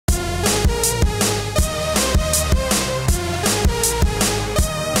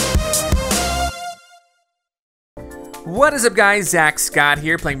What is up, guys? Zack Scott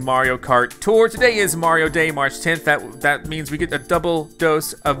here, playing Mario Kart Tour. Today is Mario Day, March 10th. That means we get a double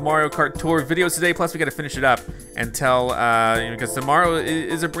dose of Mario Kart Tour videos today. Plus, we got to finish it up until because tomorrow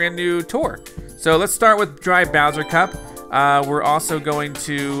is a brand new tour. So let's start with Drive Bowser Cup. We're also going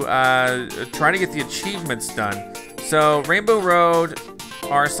to try to get the achievements done. So Rainbow Road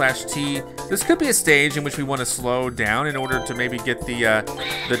R/T. This could be a stage in which we want to slow down in order to maybe get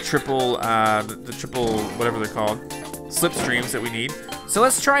the triple whatever they're called, slipstreams that we need. So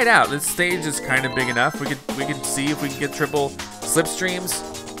let's try it out. This stage is kind of big enough. We can see if we can get triple slipstreams.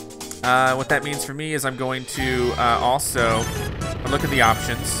 What that means for me is I'm going to also look at the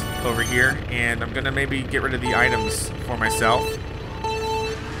options over here, and I'm gonna maybe get rid of the items for myself.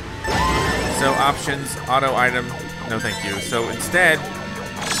 So options, auto item, no thank you. So instead,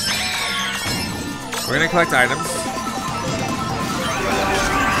 we're gonna collect items.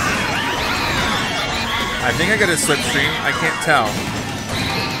 I think I got a slipstream. I can't tell.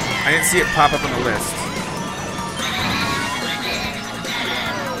 I didn't see it pop up on the list.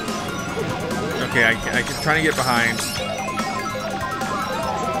 Okay, I can try to get behind.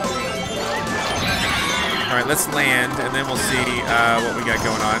 All right, let's land, and then we'll see what we got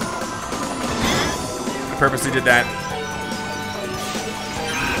going on. I purposely did that.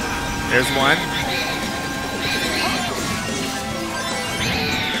 There's one.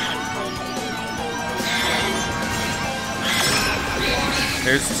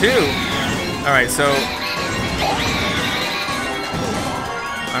 There's two. All right, so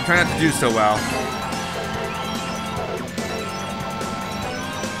I'm trying not to do so well.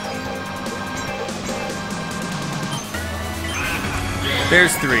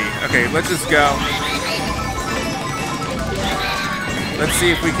 There's three. Okay, let's just go. Let's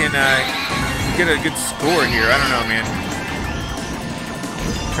see if we can get a good score here. I don't know, man.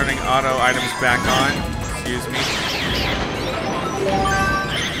 Turning auto items back on. Excuse me.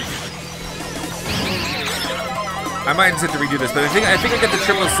 I might just have to redo this, but I think I got the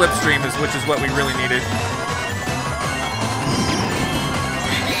triple slipstream, which is what we really needed.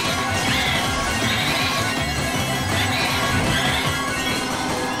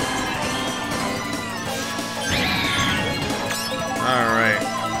 All right.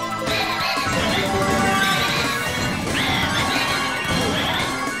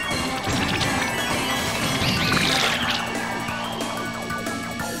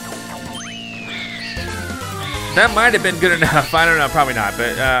 That might have been good enough. I don't know, probably not,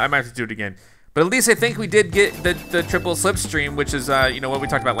 but I might have to do it again. But at least I think we did get the triple slipstream, which is what we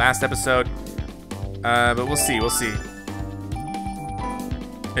talked about last episode. But we'll see.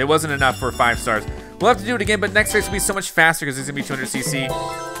 It wasn't enough for 5 stars. We'll have to do it again, but next race will be so much faster because it's gonna be 200cc.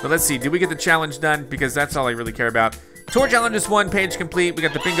 But let's see, did we get the challenge done? Because that's all I really care about. Tour challenge is 1, page complete. We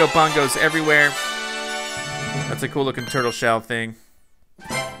got the bingo bongos everywhere. That's a cool looking turtle shell thing.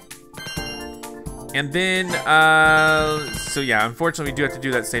 And then, so yeah, unfortunately we do have to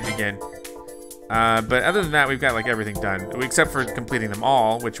do that stage again. But other than that, we've got like everything done, except for completing them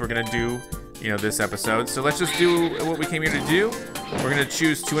all, which we're gonna do, this episode. So let's just do what we came here to do. We're gonna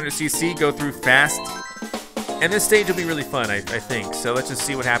choose 200cc, go through fast. And this stage will be really fun, I think. So let's just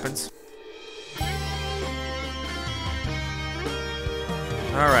see what happens.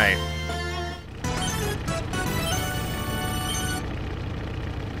 All right.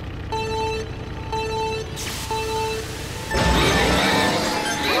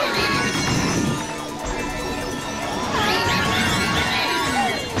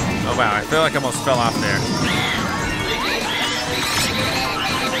 Oh wow, I feel like I almost fell off there.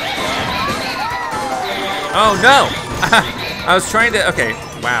 Oh no! I was trying to, okay,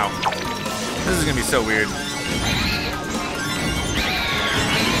 wow. This is gonna be so weird.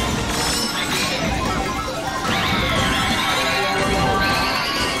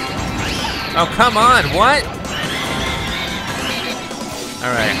 Oh, come on, what?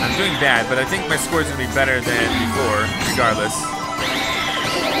 All right, I'm doing bad, but I think my score is gonna be better than before, regardless.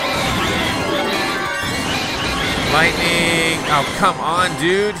 Lightning, oh, come on,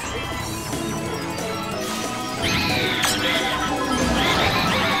 dude.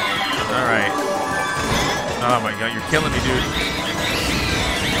 All right. Oh my God, you're killing me, dude.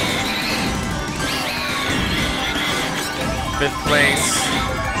 Fifth place.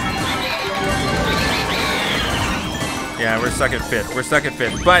 Yeah, we're stuck at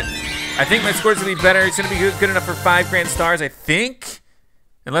fifth. But I think my score's gonna be better. It's gonna be good enough for 5 grand stars, I think.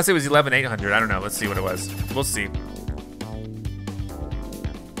 Unless it was 11,800. I don't know. Let's see what it was. We'll see.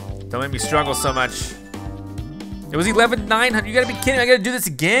 Don't make me struggle so much. It was 11,900. You gotta be kidding me. I gotta do this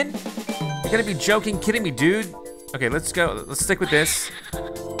again? You gotta be joking, kidding me, dude. Okay, let's go. Let's stick with this.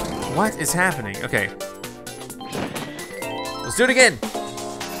 What is happening? Okay. Let's do it again.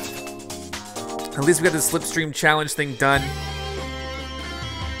 At least we got the slipstream challenge thing done.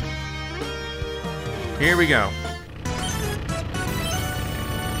 Here we go.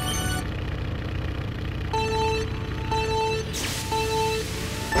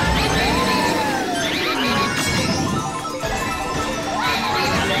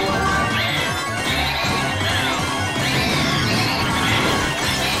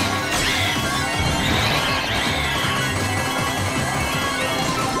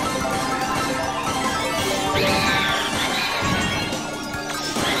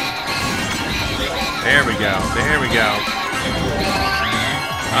 There we go. There we go.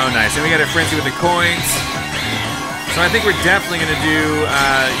 Oh, nice. And we got a frenzy with the coins. So I think we're definitely going to do,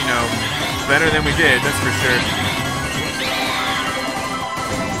 you know, better than we did. That's for sure.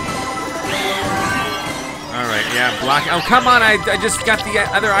 All right. Yeah, block. Oh, come on. I just got the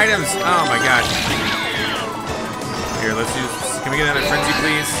other items. Oh, my gosh. Here, let's use. Can we get another frenzy,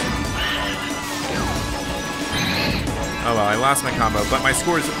 please? Oh well, I lost my combo, but my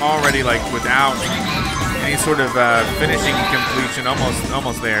score is already like without any sort of finishing completion,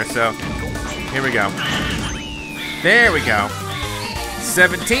 almost there. So here we go. There we go.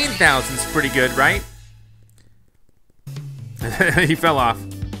 17,000 is pretty good, right? He fell off.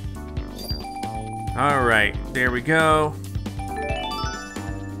 All right, there we go.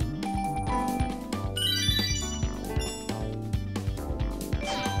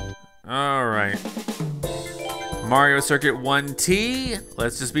 All right. Mario Circuit 1T.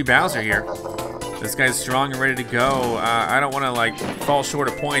 Let's just be Bowser here. This guy's strong and ready to go. I don't want to like fall short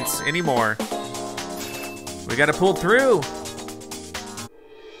of points anymore. We got to pull through.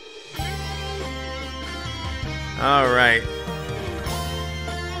 All right.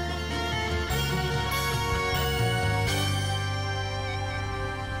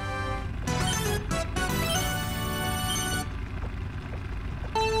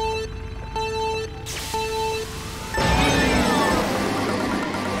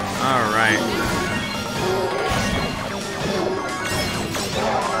 All right.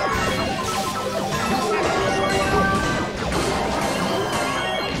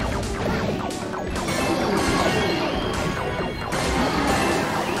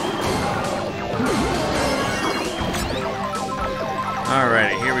 All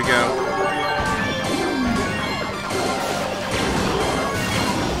right, here we go.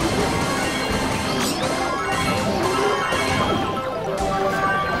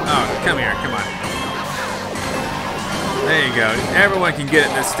 Oh, come here, come on. There you go. Everyone can get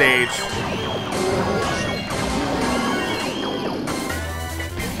it this stage.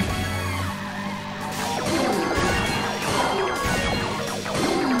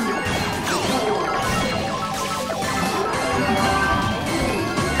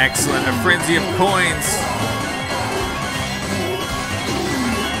 Excellent, a frenzy of coins.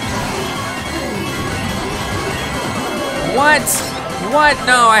 What? What?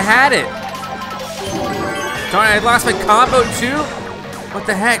 No, I had it. Darn it, I lost my combo too? What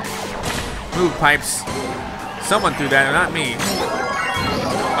the heck? Move, pipes. Someone threw that, not me.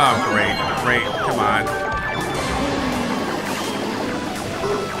 Oh, great, great, come on.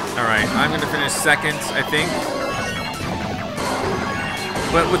 All right, I'm gonna finish second, I think.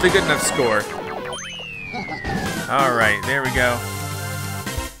 But with a good enough score. All right, there we go.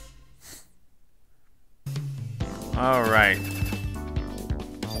 All right.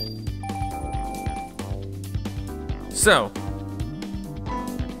 So.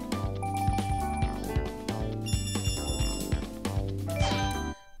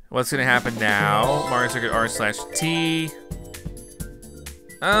 What's gonna happen now? Mario Circuit R/T.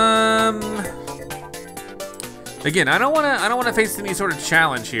 Again, I don't wanna face any sort of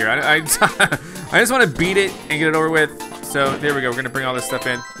challenge here. I just wanna beat it and get it over with. So there we go. We're gonna bring all this stuff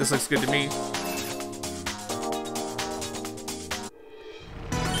in. This looks good to me.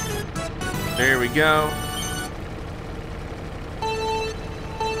 There we go.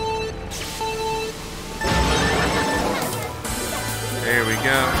 There we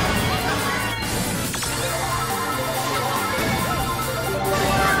go.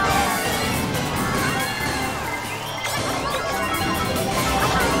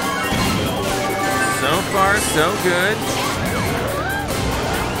 So far, so good.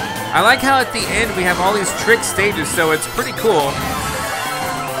 I like how at the end we have all these trick stages, so it's pretty cool.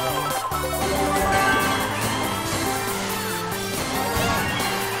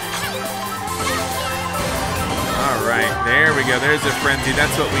 All right, there we go. There's a frenzy.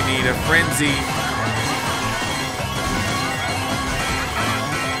 That's what we need, a frenzy.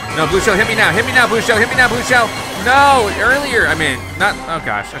 No, Blue Shell, hit me now. Hit me now, Blue Shell. Hit me now, Blue Shell. No, earlier. I mean, not, oh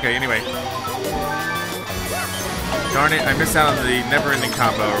gosh. Okay, anyway. Darn it, I missed out on the never-ending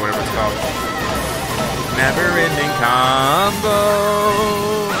combo, or whatever it's called. Never-ending combo.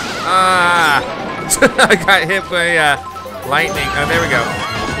 Ah! I got hit by lightning. Oh, there we go.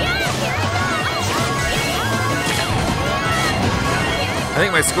 I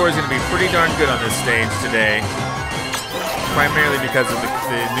think my score is going to be pretty darn good on this stage today. Primarily because of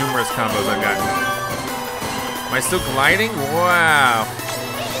the numerous combos I've gotten. Am I still gliding? Wow.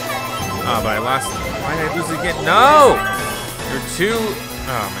 Oh, but I lost. Why did I lose again? No! You're too...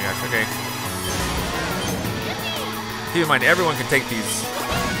 Oh my gosh, okay. Keep in mind, everyone can take these.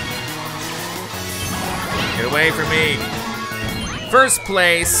 Get away from me. First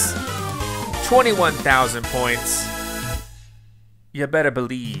place. 21,000 points. You better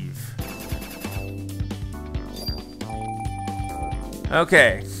believe.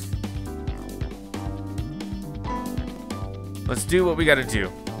 Okay. Let's do what we gotta do.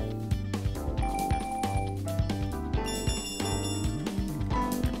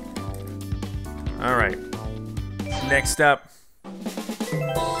 All right. Next up.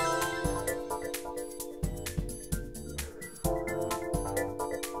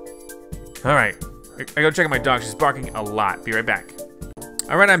 All right. I go check my dog. She's barking a lot. Be right back.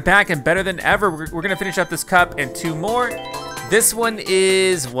 All right, I'm back and better than ever. We're gonna finish up this cup and 2 more. This one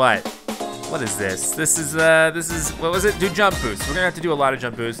is what? What is this? This is, what was it? Do jump boosts. We're gonna have to do a lot of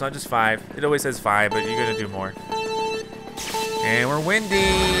jump boosts, not just 5. It always says 5, but you're gonna do more. And we're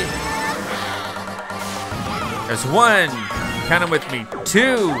windy. There's 1, count them with me.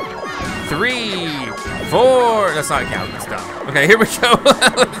 2, 3, 4. That's not a count, that's dumb. Okay, here we go.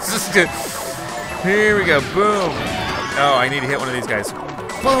 Let's just do, here we go, boom. Oh, I need to hit one of these guys.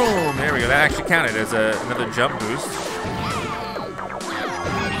 Boom, there we go. That actually counted as another jump boost.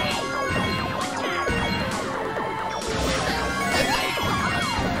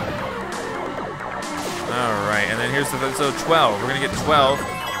 All right, and then here's the, so 12. We're gonna get 12.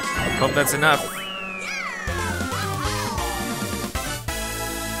 Hope that's enough.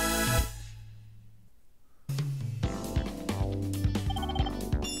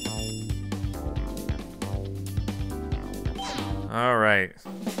 All right.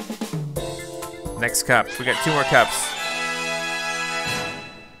 Next cup. We got 2 more cups.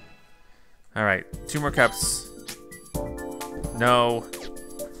 All right, 2 more cups. No.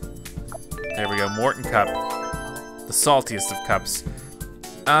 There we go, Morton cup. The saltiest of cups.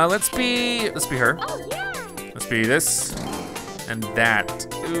 Let's be her. Oh, yeah. Let's be this and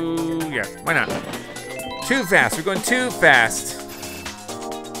that. Ooh, yeah, why not? Too fast, we're going too fast.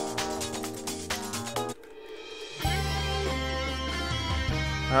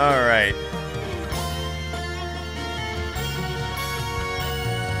 All right.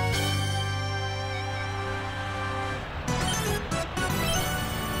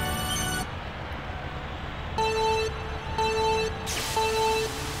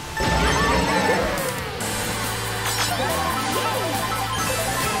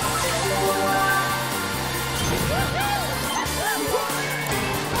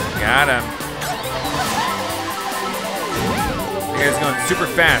 Got him. You guys going super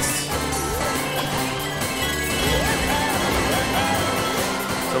fast.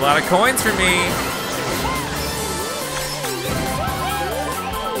 It's a lot of coins for me.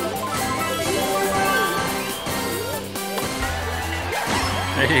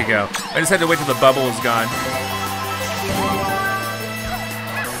 There you go. I just had to wait till the bubble was gone.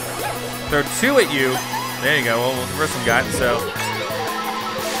 Throw 2 at you. There you go. Well, the first one got, so.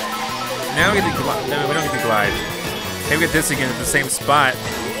 Now we get to glide. No, we don't get to glide. Maybe we get this again at the same spot.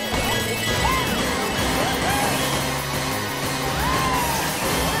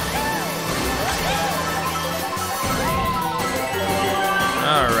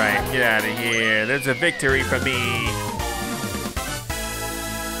 All right, get out of here. There's a victory for me.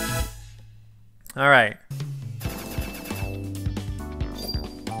 All right.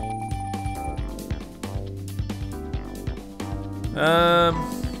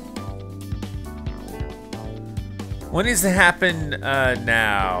 What needs to happen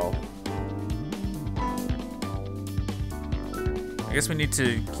now? I guess we need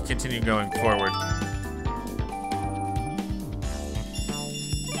to continue going forward.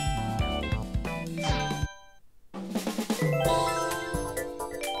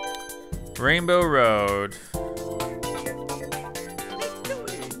 Rainbow Road.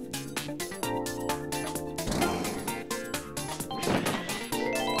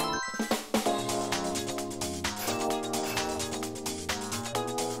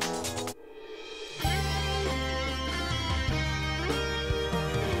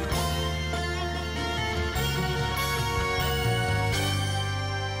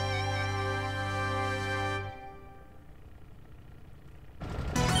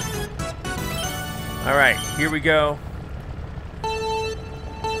 All right, here we go.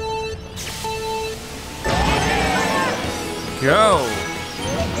 Go.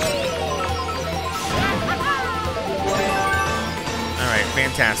 All right,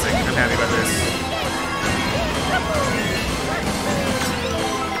 fantastic. I'm happy about this.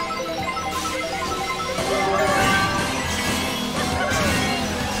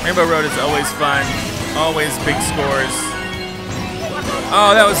 Rainbow Road is always fun. Always big scores.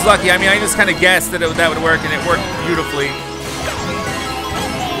 Oh, that was lucky. I mean, I just kind of guessed that that would work, and it worked beautifully.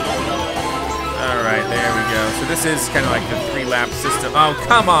 All right, there we go. So this is kind of like the 3-lap system. Oh,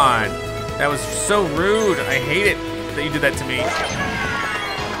 come on. That was so rude. I hate it that you did that to me.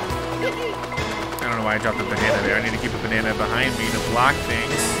 I don't know why I dropped the banana there. I need to keep a banana behind me to block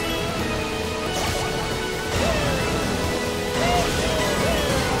things.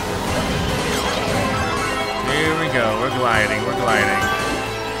 Here we go. We're gliding. We're gliding.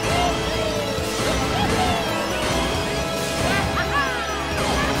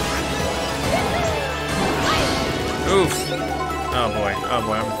 Oof. Oh boy. Oh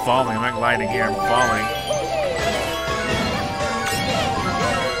boy. I'm falling. I'm not gliding here. I'm falling.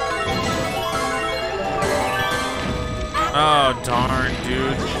 Oh, darn,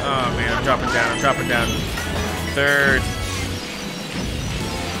 dude. Oh, man. I'm dropping down. I'm dropping down. Third.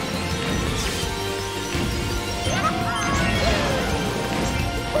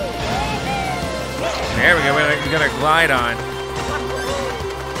 There we go. We got our glide on.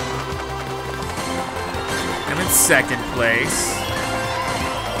 I'm in second place.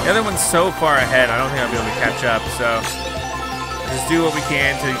 The other one's so far ahead, I don't think I'll be able to catch up. So just do what we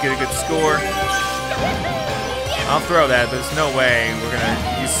can to get a good score. I'll throw that. There's no way we're gonna.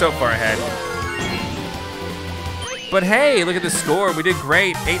 He's so far ahead. But hey, look at the score. We did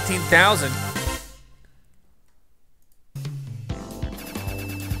great. 18,000.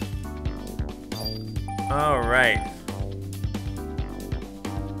 All right.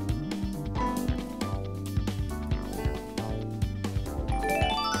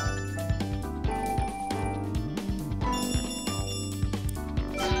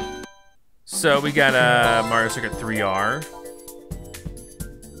 So we got Mario Circuit 3R.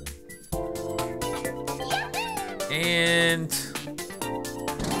 And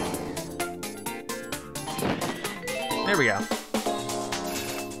there we go.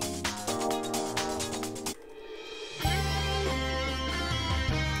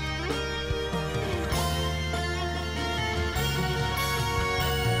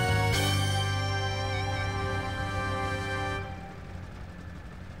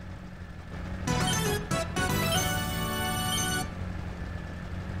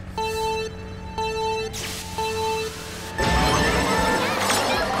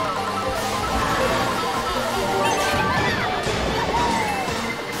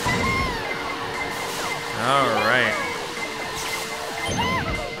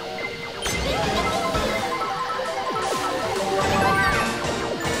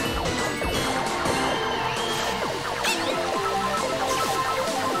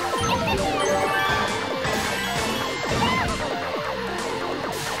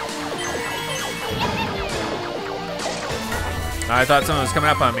 I thought someone was coming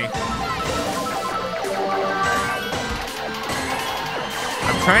up on me.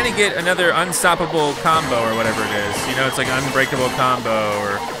 I'm trying to get another unstoppable combo or whatever it is. You know, it's like unbreakable combo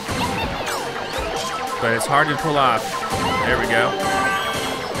or... But it's hard to pull off. There we go.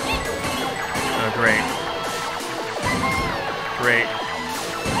 Oh, great. Great.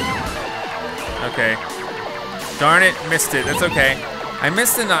 Okay. Darn it, missed it. That's okay. I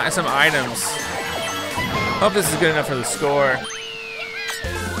missed some items. Hope this is good enough for the score.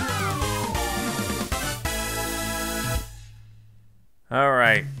 All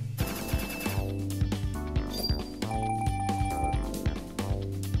right.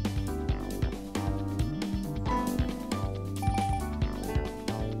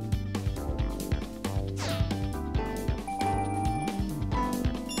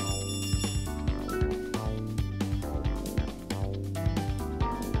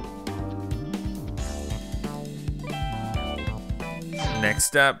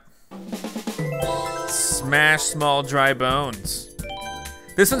 Next up, smash small dry bones.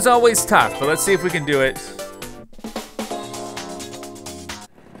 This one's always tough, but let's see if we can do it.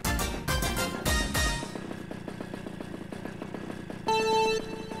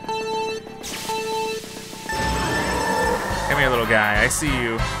 Come here, little guy. I see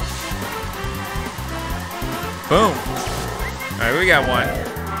you. Boom. All right, we got one.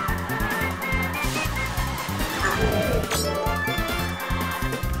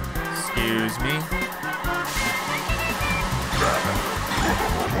 Excuse me.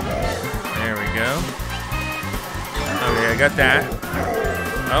 There we go. Okay, I got that.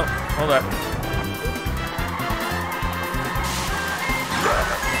 Oh, hold up.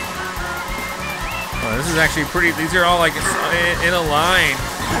 Oh, this is actually pretty. These are all like in a line.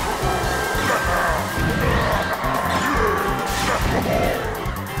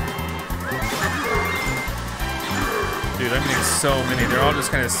 Dude, I'm getting so many. They're all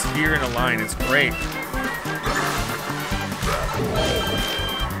just kind of here in a line. It's great.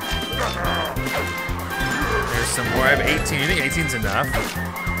 There's some more. I have 18. You think 18's enough?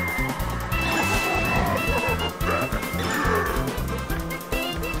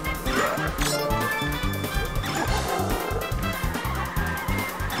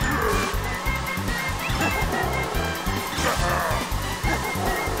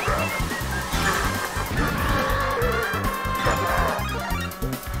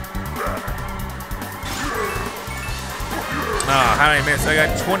 Oh, how did I miss? I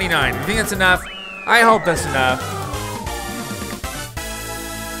got 29. You think that's enough? I hope that's enough.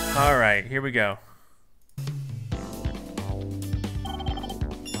 All right, here we go.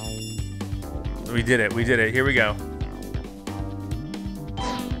 We did it. We did it. Here we go.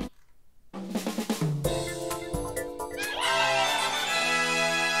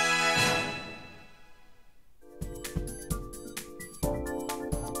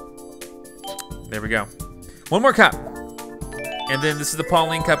 There we go. One more cup. And then this is the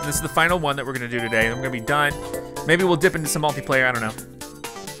Pauline Cup, and this is the final one that we're gonna do today. I'm gonna be done. Maybe we'll dip into some multiplayer, I don't know.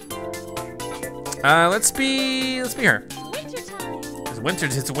 Let's be her. It's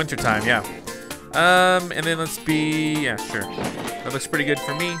winter time, yeah. And then let's be, yeah, sure. That looks pretty good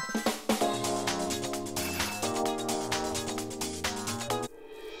for me.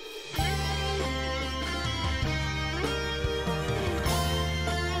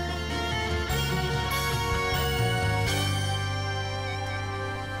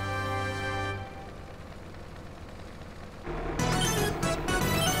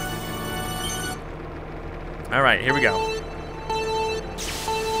 All right, here we go.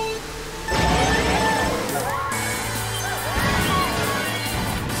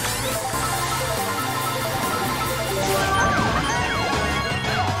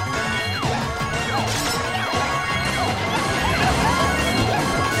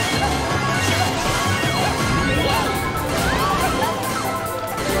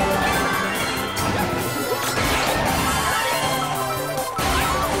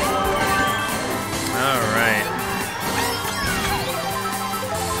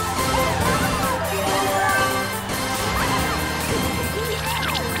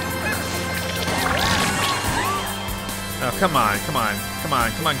 Come on, come on, come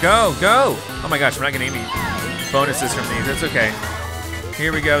on, come on, go, go! Oh my gosh, we're not getting any bonuses from these, that's okay.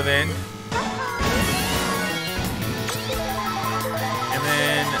 Here we go then. And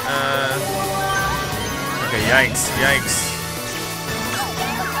then, okay, yikes, yikes.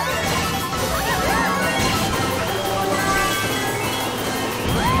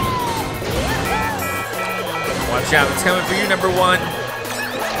 Watch out, it's coming for you, number one.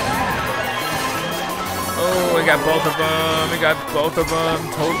 Oh, we got both of them. We got both of them.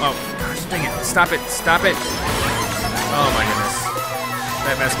 Oh, gosh, dang it. Stop it. Stop it. Oh, my goodness.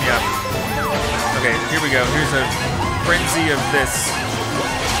 That messed me up. Okay, here we go. Here's a frenzy of this.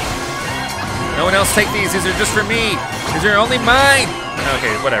 No one else take these. These are just for me. These are only mine.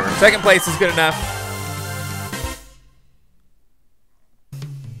 Okay, whatever. Second place is good enough.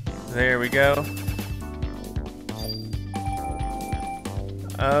 There we go.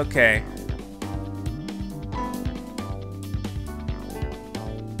 Okay.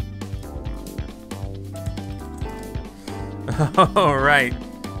 All right.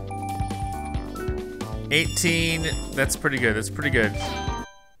 18. That's pretty good. That's pretty good.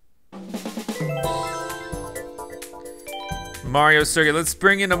 Mario Circuit. Let's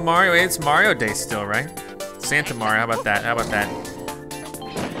bring in a Mario. Hey, it's Mario Day still, right? Santa Mario. How about that? How about that?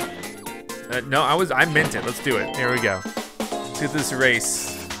 No, I meant it. Let's do it. Here we go. Let's get this race.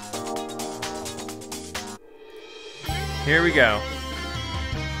 Here we go.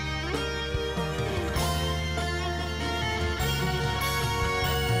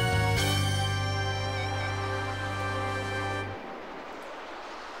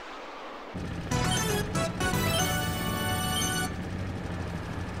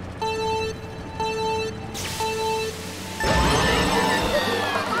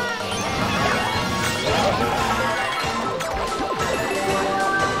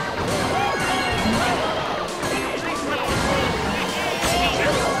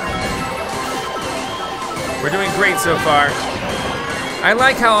 We're doing great so far. I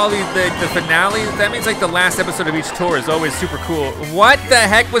like how all the finale, that means like the last episode of each tour is always super cool. What the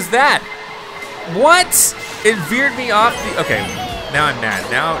heck was that? What? It veered me off the... Okay, now I'm mad.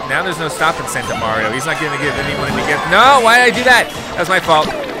 Now there's no stopping Santa Mario. He's not going to give anyone any gift. No, why did I do that? That was my fault.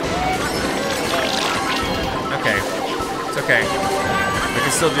 Okay, it's okay. We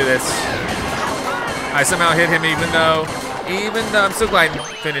can still do this. I somehow hit him even though I'm so glad I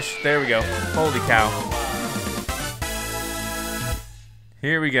finished. There we go. Holy cow.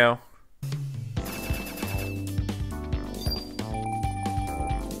 Here we go.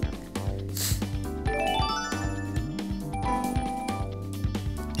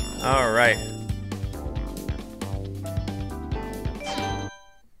 All right.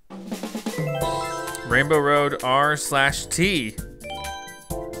 Rainbow Road R/T.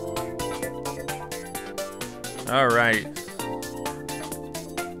 All right.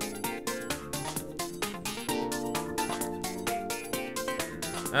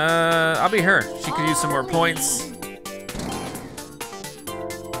 I'll be her. She could use some more points.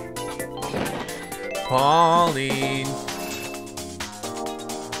 Pauline.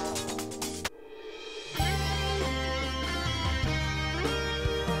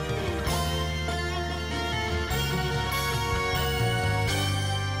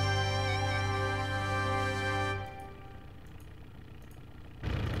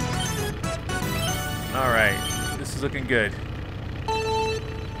 All right, this is looking good.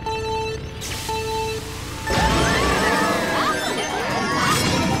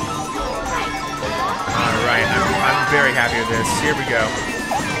 I'm very happy with this. Here we go.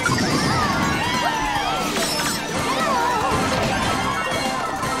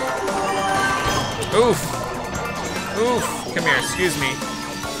 Oof. Oof. Come here, excuse me.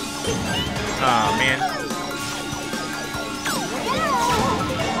 Oh man.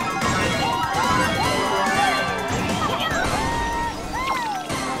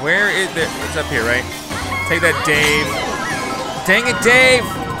 Where is it? It's up here, right? Take that, Dave. Dang it, Dave!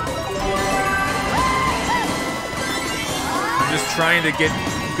 Just trying to get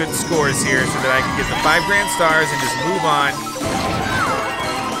good scores here so that I can get the 5 grand stars and just move on.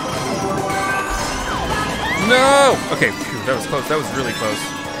 No! Okay, phew, that was close. That was really close.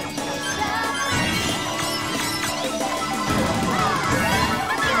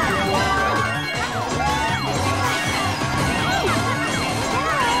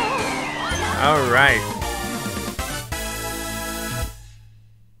 All right.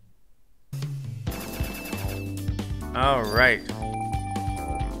 All right.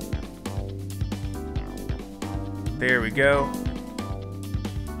 There we go.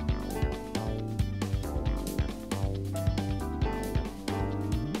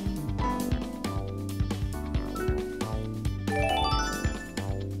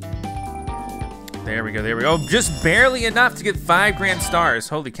 There we go, there we go. Just barely enough to get 5 grand stars.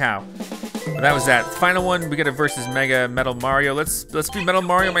 Holy cow. Well, that was that. Final one, we get a versus Mega Metal Mario. Let's be Metal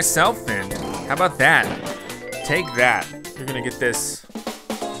Mario myself then. How about that? Take that. You're gonna get this.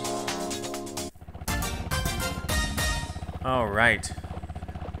 All right.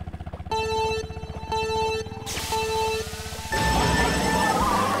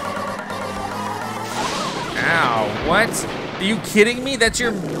 Ow, what? Are you kidding me? That's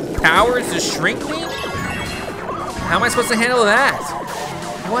your power is to shrink me? How am I supposed to handle that?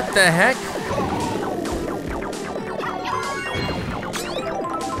 What the heck?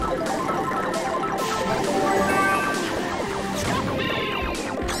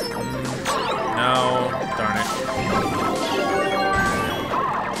 No, darn it.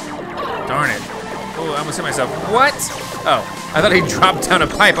 Darn it. Oh, I almost hit myself. What? Oh, I thought he dropped down a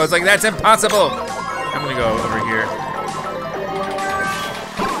pipe. I was like, that's impossible. I'm gonna go over here.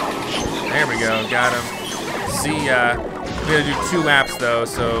 There we go, got him. See, we gotta do 2 laps though,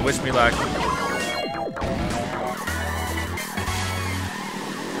 so wish me luck.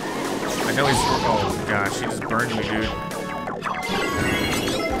 I know he's, oh gosh, he just burned me, dude.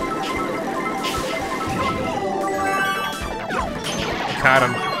 Caught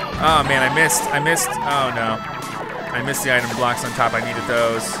him. Oh man, I missed, oh no. I missed the item blocks on top, I needed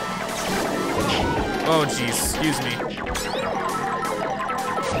those. Oh geez, excuse me.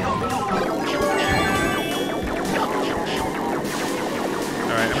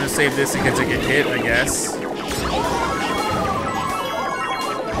 Alright, I'm gonna save this in case I get hit, I guess.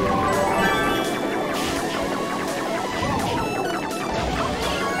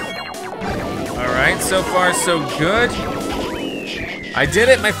 Alright, so far so good. I did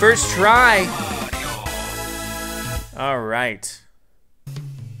it, my first try. All right.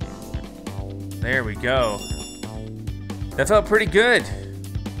 There we go. That felt pretty good.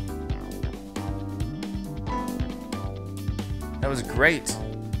 That was great.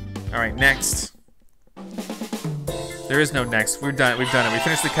 All right, next. There is no next. We're done. We've done it. We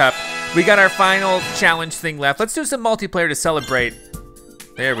finished the cup. We got our final challenge thing left. Let's do some multiplayer to celebrate.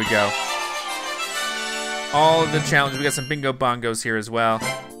 There we go. All of the challenges. We got some bingo bongos here as well.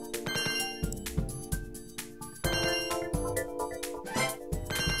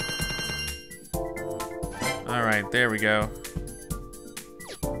 All right, there we go.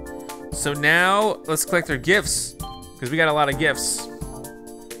 So now let's collect our gifts because we got a lot of gifts.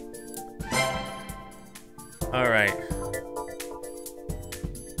 All right.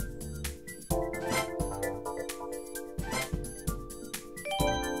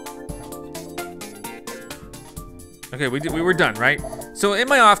 Okay, we were done, right? So in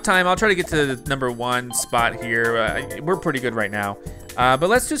my off time, I'll try to get to the #1 spot here. We're pretty good right now. But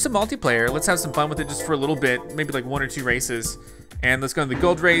let's do some multiplayer. Let's have some fun with it just for a little bit, maybe like 1 or 2 races. And let's go into the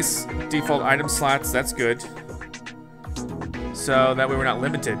gold race, default item slots, that's good. So that way we're not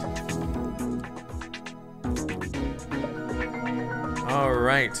limited. All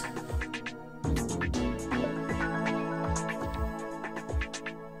right.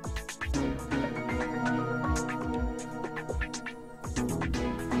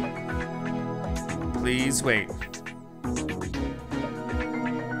 Please wait.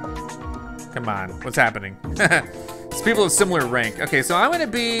 Come on, what's happening? It's people of similar rank. Okay, so I'm gonna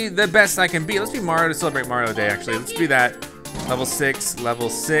be the best I can be. Let's be Mario to celebrate Mario Day, actually. Let's be that. Level 6, level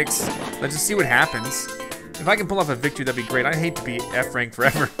 6. Let's just see what happens. If I can pull off a victory, that'd be great. I hate to be F rank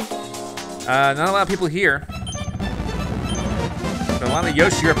forever. Not a lot of people here. But a lot of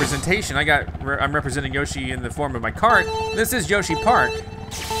Yoshi representation. I'm representing Yoshi in the form of my cart. This is Yoshi Park.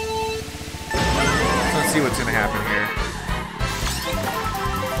 Let's see what's gonna happen here.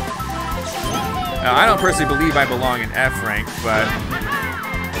 Now, I don't personally believe I belong in F rank, but...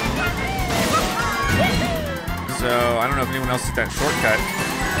 So, I don't know if anyone else took that shortcut.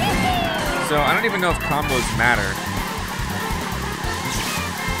 So, I don't even know if combos matter.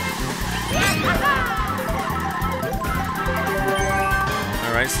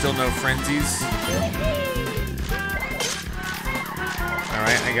 Alright, still no frenzies.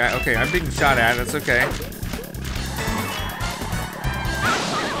 Alright, okay, I'm being shot at, that's okay.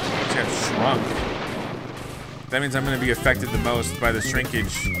 Just got shrunk. That means I'm gonna be affected the most by the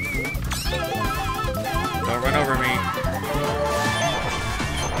shrinkage. Don't run over me.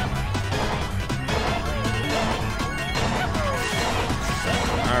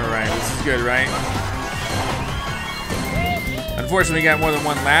 Alright, this is good, right? Unfortunately, we got more than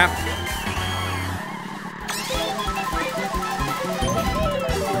 1 lap.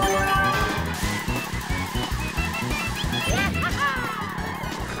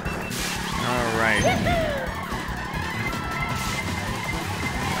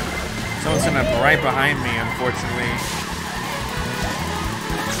 Someone's gonna be right behind me, unfortunately.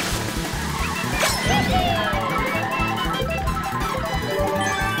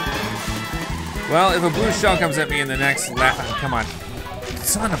 Well, if a blue shell comes at me in the next lap, oh, come on.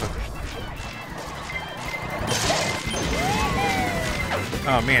 Son of a...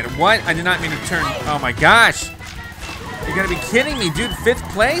 Oh man, what? I did not mean to turn, oh my gosh. You're gonna be kidding me, dude, 5th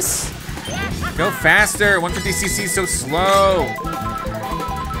place? Go faster, 150cc is so slow.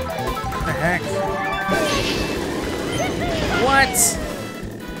 What the heck? What?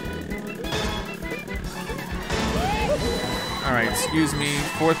 Alright, excuse me.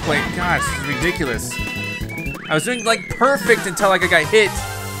 4th place. Gosh, this is ridiculous. I was doing like perfect until like I got hit.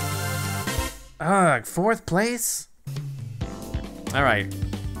 Ugh, 4th place? Alright.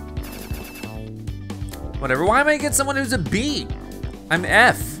 Whatever. Why am I against someone who's a B? I'm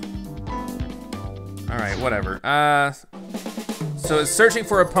F. Alright, whatever. So it's searching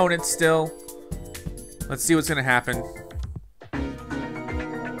for opponents still. Let's see what's gonna happen.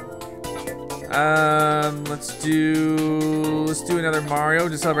 Let's do another Mario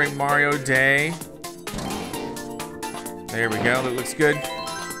to celebrate Mario Day. There we go, that looks good.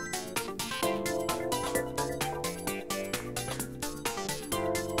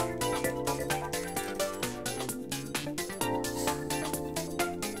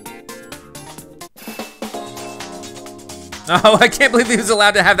 Oh, I can't believe he was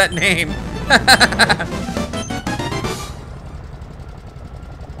allowed to have that name.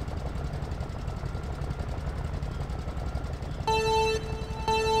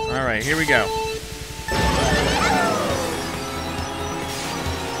 All right, here we go.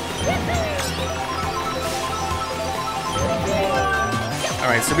 All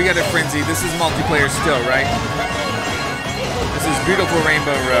right, so we got a frenzy. This is multiplayer still, right? This is beautiful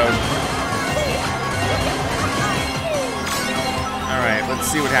Rainbow Road. All right, let's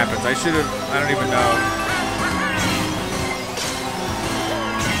see what happens. I don't even know.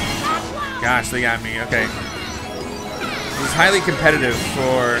 Gosh, they got me, okay. This is highly competitive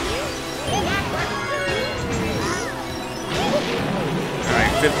for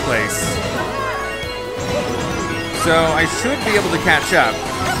 5th place. So I should be able to catch up.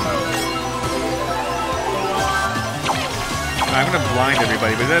 I'm gonna blind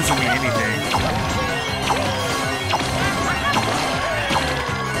everybody, but that doesn't mean anything.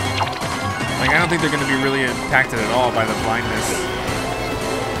 Like, I don't think they're gonna be really impacted at all by the blindness.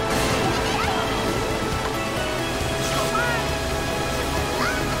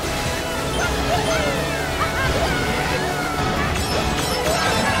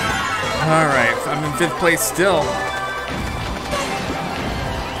 All right, I'm in 5th place still.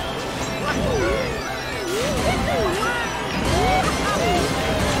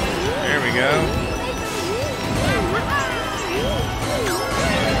 There we go.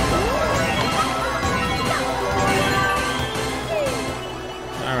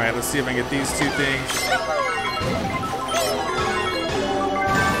 All right, let's see if I can get these 2 things.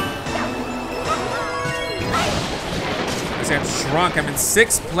 I'm shrunk. I'm in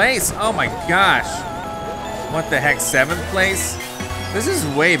 6th place. Oh my gosh. What the heck? 7th place? This is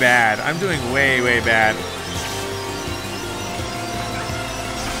way bad. I'm doing way, way bad.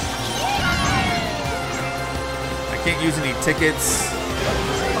 I can't use any tickets.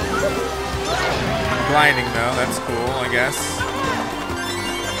 I'm gliding though. That's cool, I guess.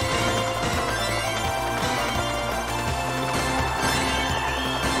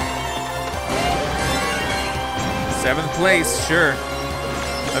 Seventh place, sure.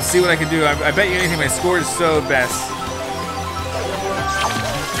 Let's see what I can do. I bet you anything my score is so best.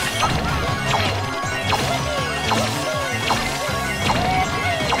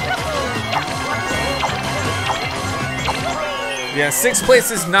 Yeah, 6th place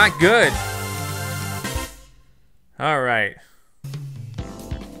is not good. All right.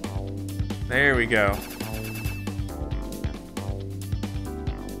 There we go.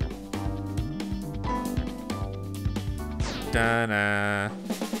 Dun-na.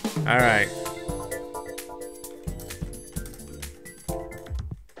 All right.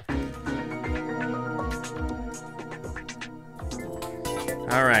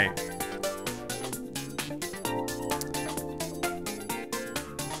 All right.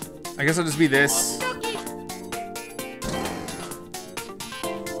 I guess I'll just be this.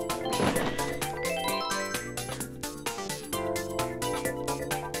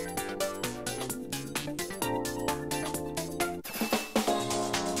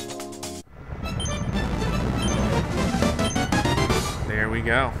 There we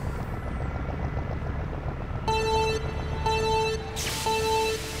go.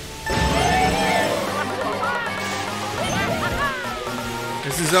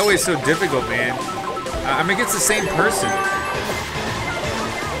 This is always so difficult, man. I'm against the same person.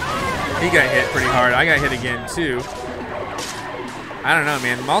 He got hit pretty hard. I got hit again, too. I don't know,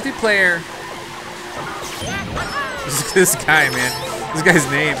 man. Multiplayer. This guy, man. This guy's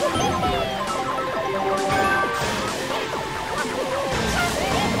name.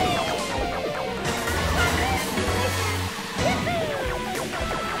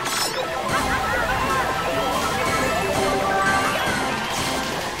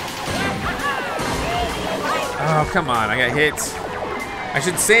 Oh, come on, I got hit. I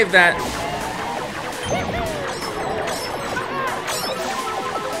should save that.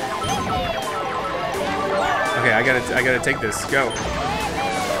 Okay, I gotta take this. Go.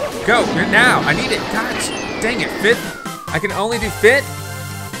 Go, now, I need it. Gosh, dang it, 5th? I can only do 5th?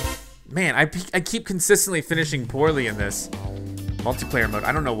 Man, I keep consistently finishing poorly in this multiplayer mode.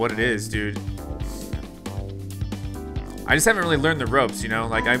 I don't know what it is, dude. I just haven't really learned the ropes, you know?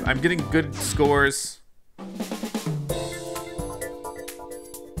 Like, I'm getting good scores.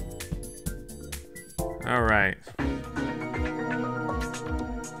 All right.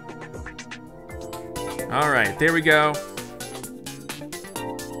 All right, there we go.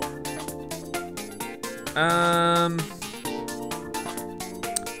 I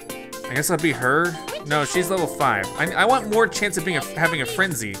guess I'll be her. No, she's level 5. I want more chance of having a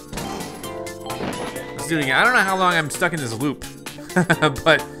frenzy. Let's do it again. I don't know how long I'm stuck in this loop,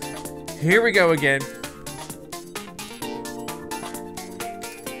 but here we go again.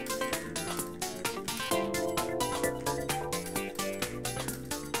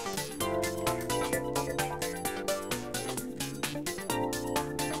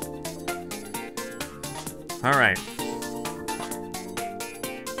 All right.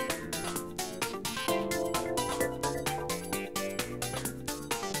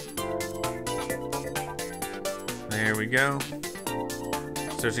 There we go.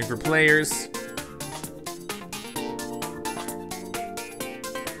 Searching for players.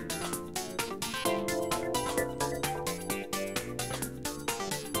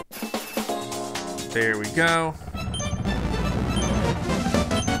 There we go.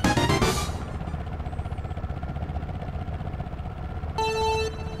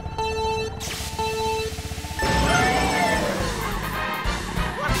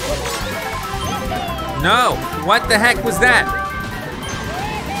 No, what the heck was that?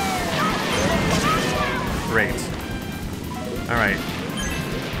 Great. All right,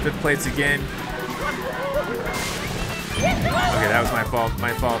 5th place again. Okay, that was my fault,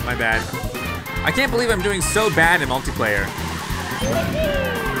 my bad. I can't believe I'm doing so bad in multiplayer.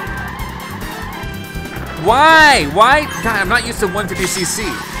 Why? Why? God, I'm not used to 150cc.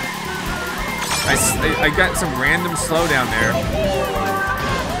 I got some random slowdown there.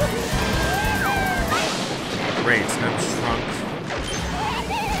 Great, I'm shrunk.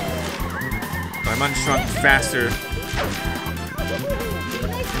 I'm unshrunk faster.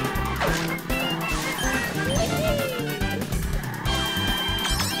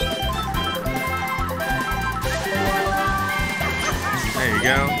 There you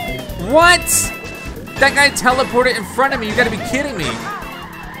go. What? That guy teleported in front of me. You gotta be kidding me.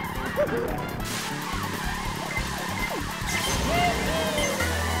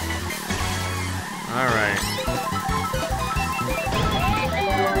 All right.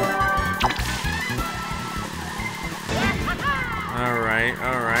 All right,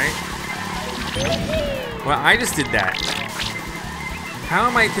 all right. Well, I just did that. How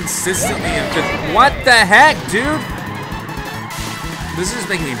am I consistently in 5th? What the heck, dude? This is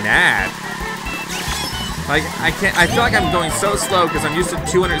making me mad. Like, I feel like I'm going so slow because I'm used to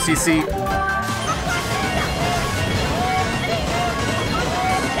 200cc.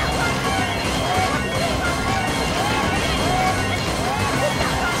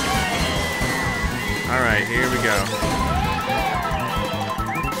 All right, here we go.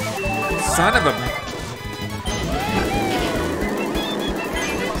 Son of a...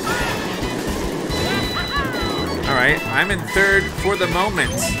 All right, I'm in 3rd for the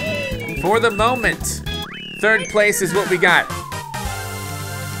moment. For the moment. 3rd place is what we got.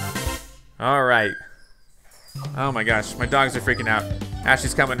 All right. Oh my gosh, my dogs are freaking out.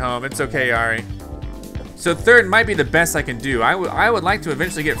 Ashley's coming home. It's okay, Ari. So 3rd might be the best I can do. I would like to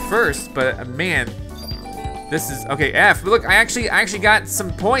eventually get 1st, but man, this is okay. F. But look, I actually got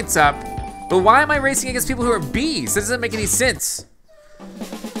some points up. But why am I racing against people who are Bs? That doesn't make any sense.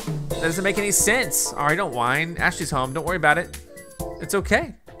 That doesn't make any sense. All right, don't whine. Ashley's home. Don't worry about it. It's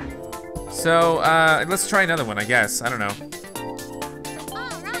okay. So let's try another one, I guess. I don't know.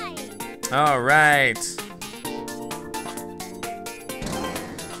 All right.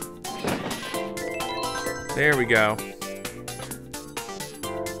 There we go.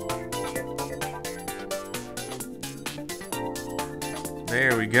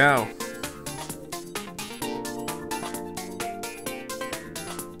 There we go.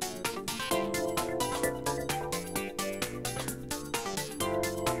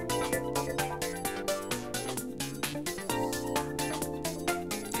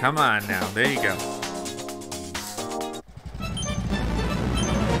 Come on now, there you go.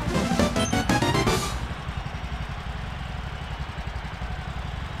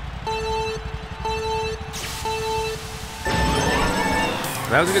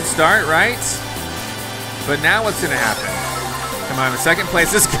 That was a good start, right? But now what's gonna happen? Come on, in 2nd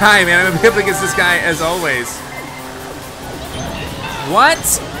place. This guy, man, I'm gonna be up against this guy as always. What?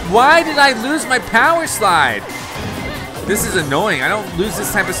 Why did I lose my power slide? This is annoying. I don't lose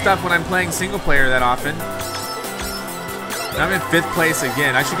this type of stuff when I'm playing single player that often. I'm in 5th place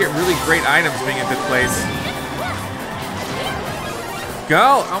again. I should get really great items being in 5th place.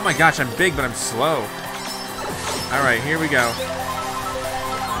 Go! Oh my gosh, I'm big, but I'm slow. All right, here we go.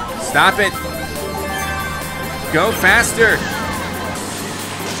 Stop it. Go faster.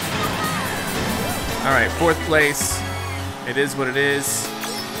 All right, 4th place. It is what it is.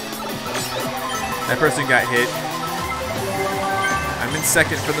 That person got hit. I'm in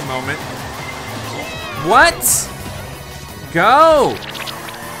 2nd for the moment. What? Go!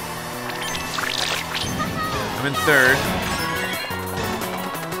 I'm in 3rd.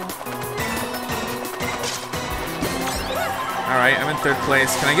 All right, I'm in 3rd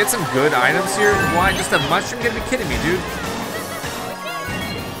place. Can I get some good items here? Why, just a mushroom? You gotta be kidding me, dude.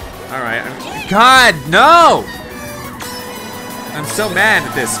 All right, God, no! I'm so mad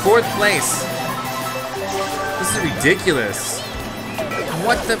at this. 4th place. This is ridiculous.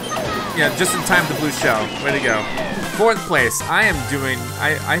 What the? Yeah, just in time for the blue shell. Way to go. 4th place. I am doing,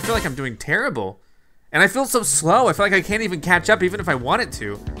 I feel like I'm doing terrible. And I feel so slow. I feel like I can't even catch up even if I wanted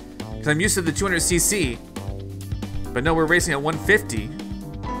to. Because I'm used to the 200cc. But no, we're racing at 150.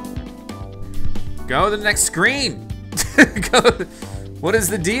 Go to the next screen. Go. What is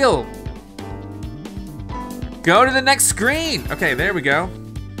the deal? Go to the next screen. Okay, there we go.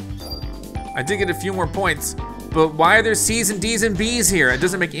 I did get a few more points. But why are there C's and D's and B's here? It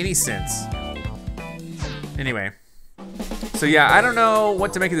doesn't make any sense. Anyway. So yeah, I don't know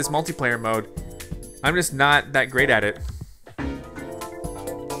what to make of this multiplayer mode. I'm just not that great at it.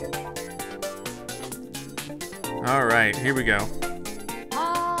 All right, here we go.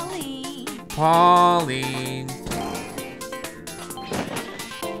 Pauline.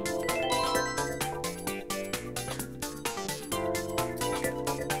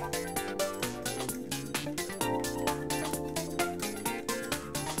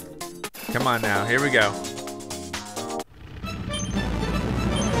 Come on now, here we go.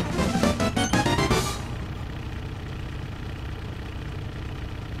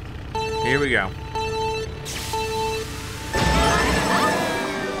 Here we go.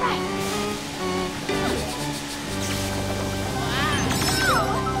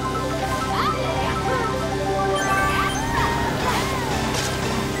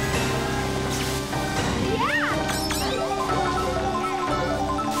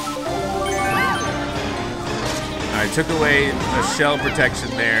 I took away a shell protection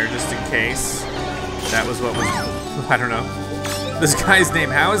there just in case. That was what was, I don't know. This guy's name,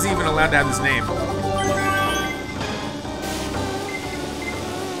 how is he even allowed to have this name?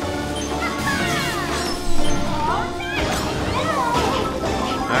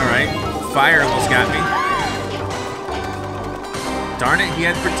 All right, fire almost got me. Darn it, he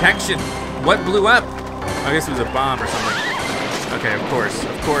had protection. What blew up? I guess it was a bomb or something. Okay, of course,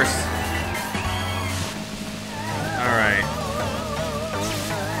 of course. All right.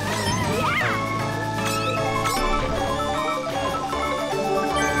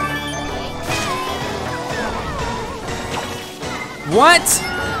 What?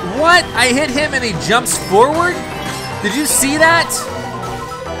 What? I hit him and he jumps forward? Did you see that?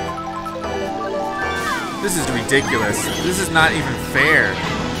 This is ridiculous. This is not even fair.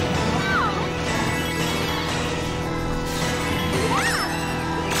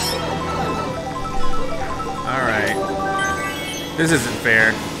 All right. This isn't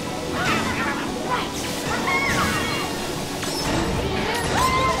fair.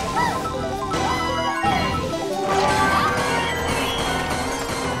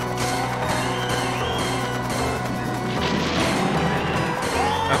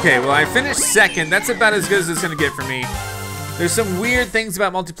 Okay, well I finished second. That's about as good as it's gonna get for me. There's some weird things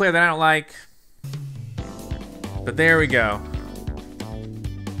about multiplayer that I don't like. But there we go.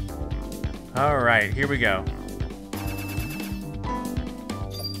 All right, here we go.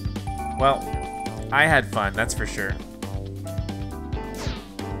 Well, I had fun, that's for sure.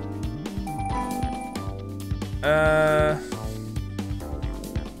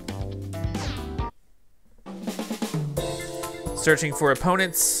 Searching for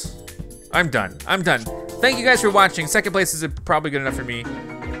opponents. I'm done. I'm done. Thank you guys for watching. Second place is probably good enough for me.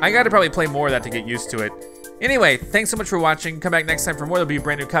 I gotta probably play more of that to get used to it. Anyway, thanks so much for watching. Come back next time for more. There'll be a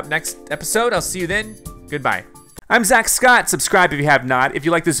brand new cup next episode. I'll see you then. Goodbye. I'm Zack Scott. Subscribe if you have not. If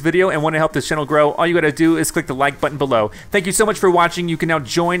you like this video and want to help this channel grow, all you gotta do is click the like button below. Thank you so much for watching. You can now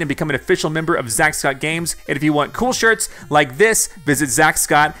join and become an official member of ZackScottGames. And if you want cool shirts like this, visit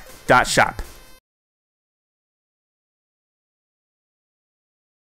ZackScott.shop.